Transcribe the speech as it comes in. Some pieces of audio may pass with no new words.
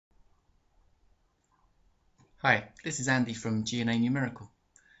Hi, this is Andy from G&A Numerical.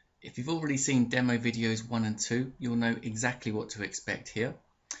 If you've already seen demo videos 1 and 2, you'll know exactly what to expect here.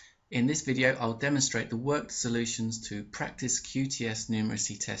 In this video, I'll demonstrate the worked solutions to Practice QTS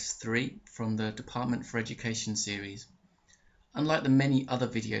Numeracy Test 3 from the Department for Education series. Unlike the many other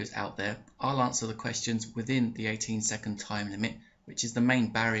videos out there, I'll answer the questions within the 18-second time limit, which is the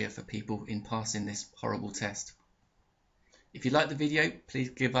main barrier for people in passing this horrible test. If you like the video, please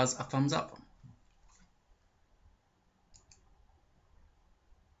give us a thumbs up.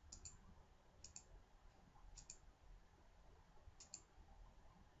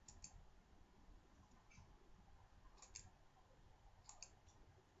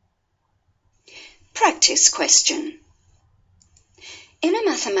 Practice question. In a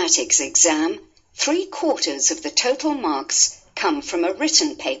mathematics exam, 3/4 of the total marks come from a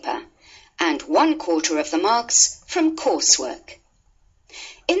written paper and 1/4 of the marks from coursework.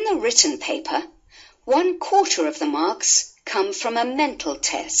 In the written paper, 1/4 of the marks come from a mental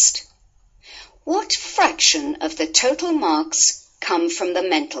test. What fraction of the total marks come from the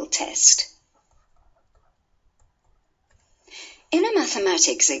mental test? In a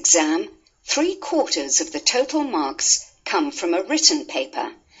mathematics exam, 3/4 of the total marks come from a written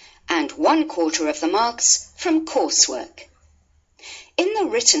paper and 1/4 of the marks from coursework. In the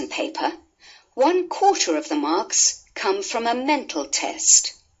written paper, 1/4 of the marks come from a mental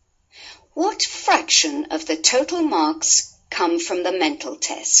test. What fraction of the total marks come from the mental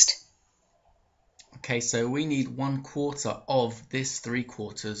test? Okay, so we need 1/4 of this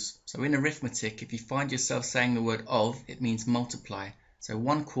 3/4. So in arithmetic, if you find yourself saying the word of, it means multiply. So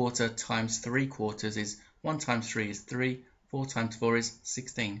 1/4 times 3/4 is 1 times 3 is 3, 4 times 4 is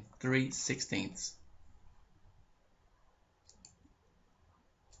 16, 3/16.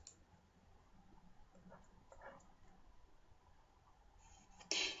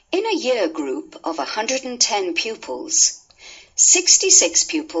 In a year group of 110 pupils, 66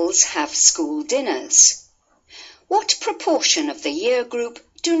 pupils have school dinners. What proportion of the year group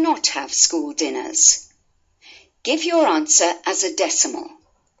do not have school dinners? Give your answer as a decimal.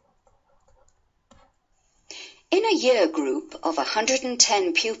 In a year group of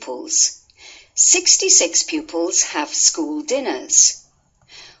 110 pupils, 66 pupils have school dinners.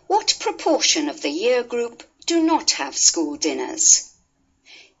 What proportion of the year group do not have school dinners?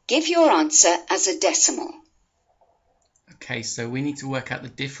 Give your answer as a decimal. Okay, so we need to work out the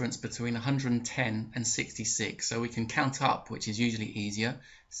difference between 110 and 66. So we can count up, which is usually easier.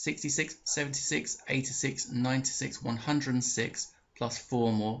 66, 76, 86, 96, 106 plus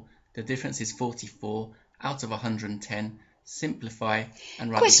 4 more. The difference is 44 out of 110. Simplify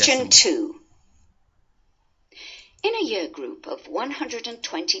and write the decimal. Question 2. In a year group of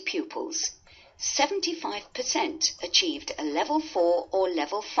 120 pupils, 75% achieved a Level 4 or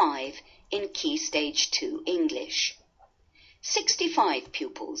Level 5 in Key Stage 2 English. 65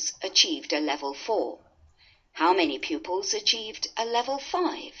 pupils achieved a Level 4. How many pupils achieved a Level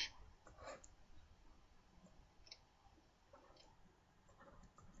 5?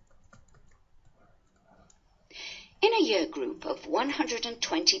 In a year group of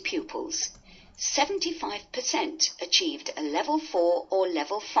 120 pupils, 75% achieved a Level 4 or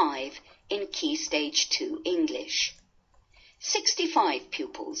Level 5 in Key Stage 2 English. 65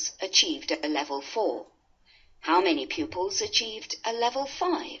 pupils achieved a Level 4. How many pupils achieved a Level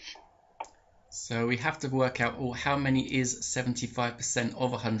 5? So we have to work out how many is 75%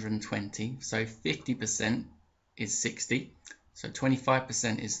 of 120. So 50% is 60. So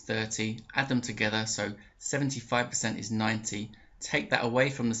 25% is 30. Add them together. So 75% is 90. Take that away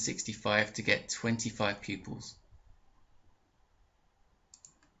from the 65 to get 25 pupils.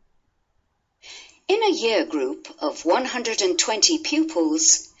 In a year group of 120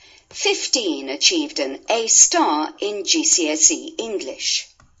 pupils, 15 achieved an A star in GCSE English.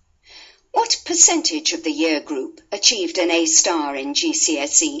 What percentage of the year group achieved an A star in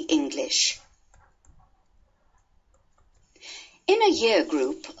GCSE English? In a year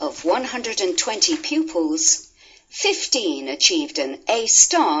group of 120 pupils, 15 achieved an A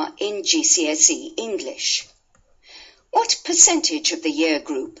star in GCSE English. What percentage of the year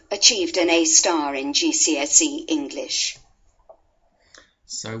group achieved an A star in GCSE English?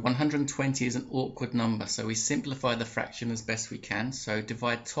 So 120 is an awkward number, so we simplify the fraction as best we can. So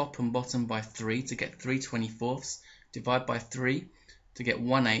divide top and bottom by 3 to get 3/24. Divide by 3 to get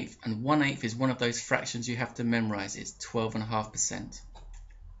 1/8, and 1/8 is one of those fractions you have to memorize. It's 12.5%.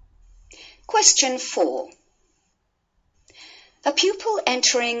 Question 4. A pupil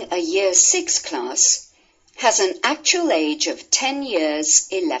entering a Year 6 class has an actual age of 10 years,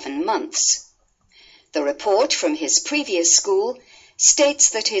 11 months. The report from his previous school states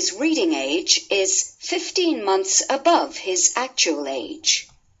that his reading age is 15 months above his actual age.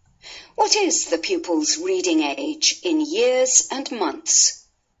 What is the pupil's reading age in years and months?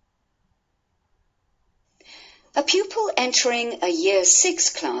 A pupil entering a Year 6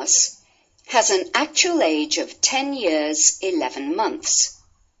 class has an actual age of 10 years 11 months.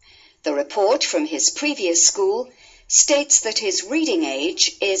 The report from his previous school states that his reading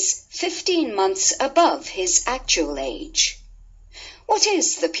age is 15 months above his actual age. What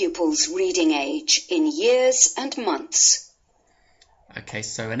is the pupil's reading age in years and months? Okay,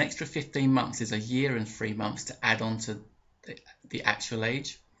 so an extra 15 months is a year and 3 months to add on to the actual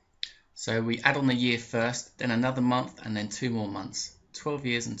age. So we add on the year first, then another month, and then 2 more months. 12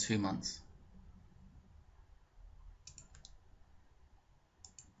 years and 2 months.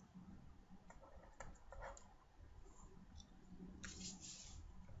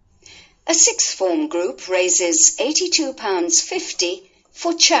 A sixth form group raises £82.50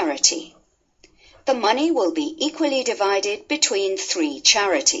 for charity. The money will be equally divided between 3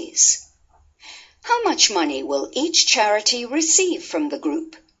 charities. How much money will each charity receive from the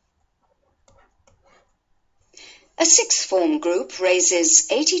group? A sixth form group raises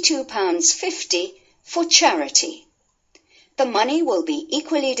 £82.50 for charity. The money will be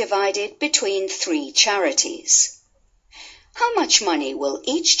equally divided between 3 charities. How much money will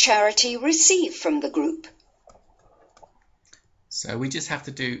each charity receive from the group? So we just have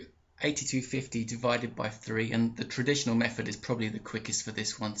to do 82.50 divided by 3, and the traditional method is probably the quickest for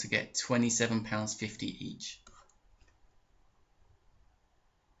this one to get £27.50 each.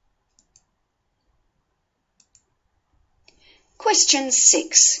 Question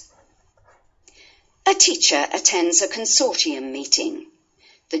 6. A teacher attends a consortium meeting.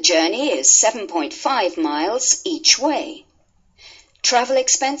 The journey is 7.5 miles each way. Travel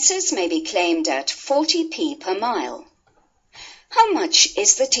expenses may be claimed at 40p per mile. How much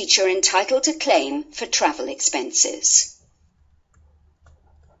is the teacher entitled to claim for travel expenses?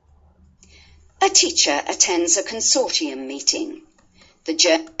 A teacher attends a consortium meeting. The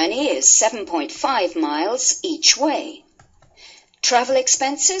journey is 7.5 miles each way. Travel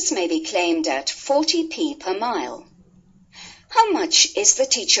expenses may be claimed at 40p per mile. How much is the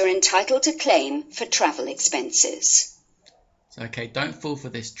teacher entitled to claim for travel expenses? So, okay, don't fall for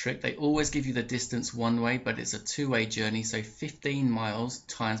this trick. They always give you the distance one way, but it's a two-way journey, so 15 miles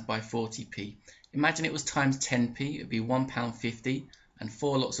times by 40p. Imagine it was times 10p, it would be £1.50, and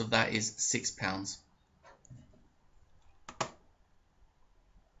 4 lots of that is £6.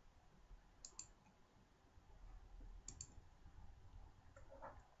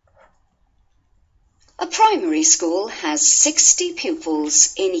 A primary school has 60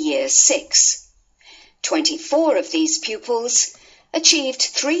 pupils in Year 6. 24 of these pupils achieved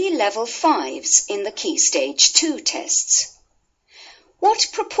 3 Level 5s in the Key Stage 2 tests. What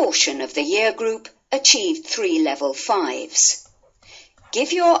proportion of the year group achieved 3 Level 5s?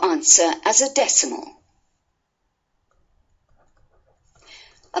 Give your answer as a decimal.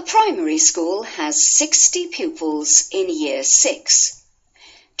 A primary school has 60 pupils in Year 6.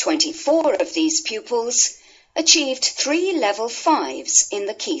 24 of these pupils achieved 3 Level 5s in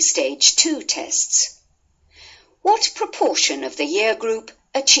the Key Stage 2 tests. What proportion of the year group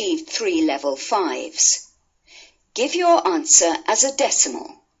achieved 3 Level 5s? Give your answer as a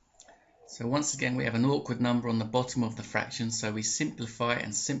decimal. So once again we have an awkward number on the bottom of the fraction, so we simplify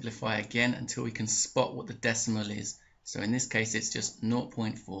and simplify again until we can spot what the decimal is. So in this case it's just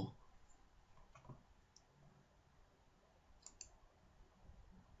 0.4.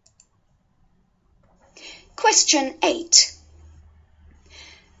 Question 8.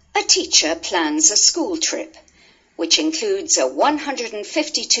 A teacher plans a school trip, which includes a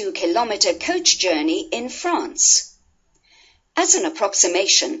 152-kilometre coach journey in France. As an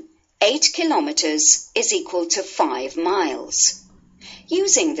approximation, 8 kilometres is equal to 5 miles.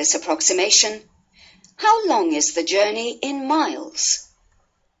 Using this approximation, how long is the journey in miles?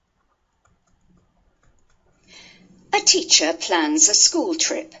 A teacher plans a school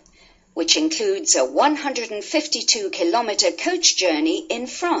trip, which includes a 152-kilometre coach journey in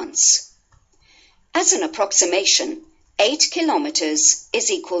France. As an approximation, 8 kilometres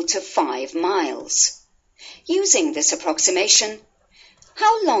is equal to 5 miles. Using this approximation,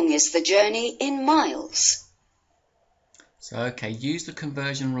 how long is the journey in miles? So okay, use the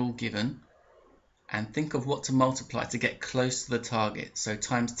conversion rule given and think of what to multiply to get close to the target. So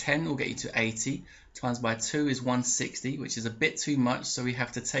times 10 will get you to 80, times by 2 is 160, which is a bit too much, so we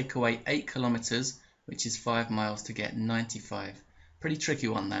have to take away 8 kilometres, which is 5 miles, to get 95. Pretty tricky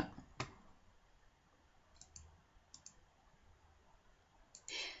one, that.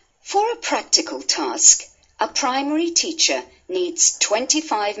 For a practical task, a primary teacher needs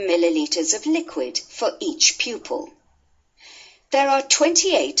 25 milliliters of liquid for each pupil. There are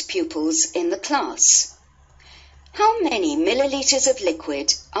 28 pupils in the class. How many milliliters of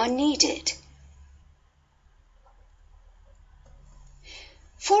liquid are needed?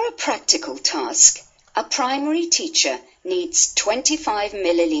 For a practical task, a primary teacher needs 25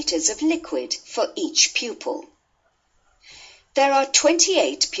 milliliters of liquid for each pupil. There are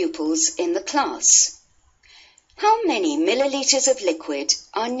 28 pupils in the class. How many milliliters of liquid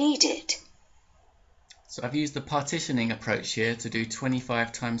are needed? So I've used the partitioning approach here to do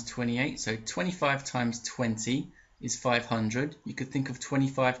 25 times 28. So 25 times 20 is 500. You could think of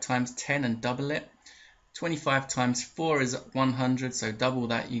 25 times 10 and double it. 25 times 4 is 100, so double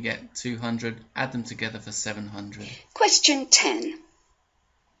that, you get 200. Add them together for 700. Question 10.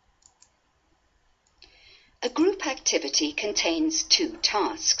 A group activity contains 2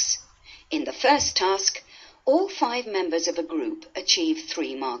 tasks. In the first task, all 5 members of a group achieve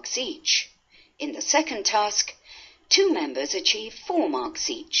 3 marks each. In the second task, 2 members achieve 4 marks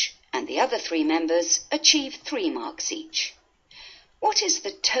each, and the other 3 members achieve 3 marks each. What is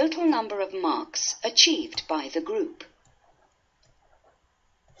the total number of marks achieved by the group?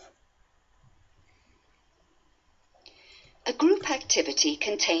 A group activity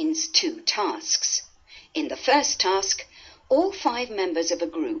contains 2 tasks. In the first task, all 5 members of a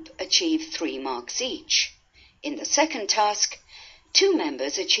group achieve 3 marks each. In the second task, 2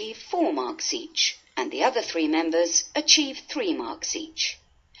 members achieve 4 marks each, and the other 3 members achieve 3 marks each.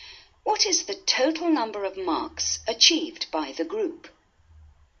 What is the total number of marks achieved by the group?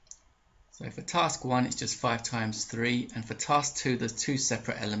 So for task 1, it's just 5 times 3, and for task 2, there's 2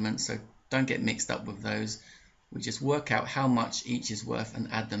 separate elements, so don't get mixed up with those. We just work out how much each is worth and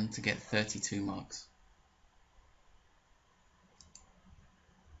add them to get 32 marks.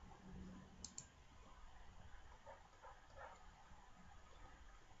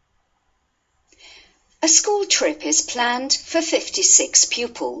 A school trip is planned for 56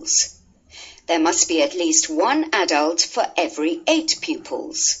 pupils. There must be at least 1 adult for every 8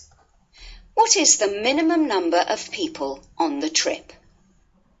 pupils. What is the minimum number of people on the trip?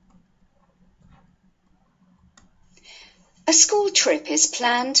 A school trip is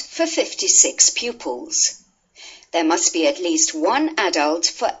planned for 56 pupils. There must be at least 1 adult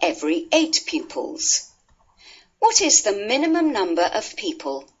for every 8 pupils. What is the minimum number of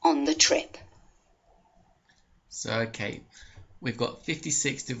people on the trip? So, okay, we've got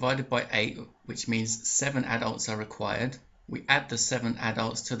 56 divided by 8, which means 7 adults are required. We add the 7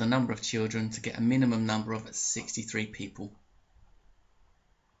 adults to the number of children to get a minimum number of 63 people.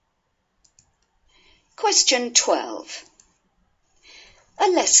 Question 12. A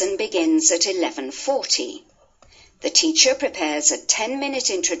lesson begins at 11:40. The teacher prepares a 10-minute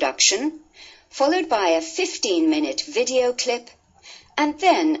introduction, followed by a 15-minute video clip, and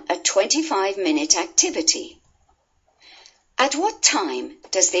then a 25-minute activity. At what time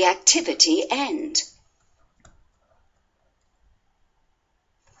does the activity end?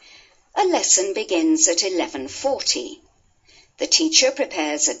 A lesson begins at 11:40. The teacher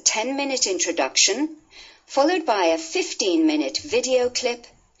prepares a 10-minute introduction, followed by a 15-minute video clip,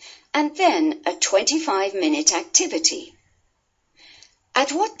 and then a 25-minute activity.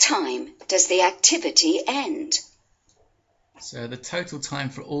 At what time does the activity end? So the total time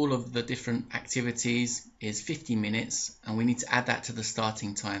for all of the different activities is 50 minutes, and we need to add that to the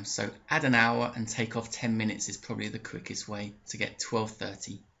starting time. So add an hour and take off 10 minutes is probably the quickest way to get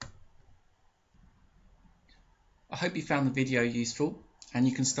 12:30. I hope you found the video useful and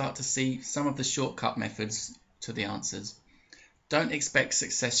you can start to see some of the shortcut methods to the answers. Don't expect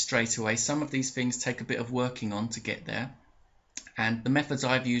success straight away. Some of these things take a bit of working on to get there, and the methods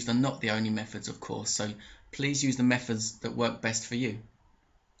I've used are not the only methods, of course, so please use the methods that work best for you.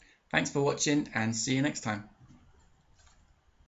 Thanks for watching and see you next time.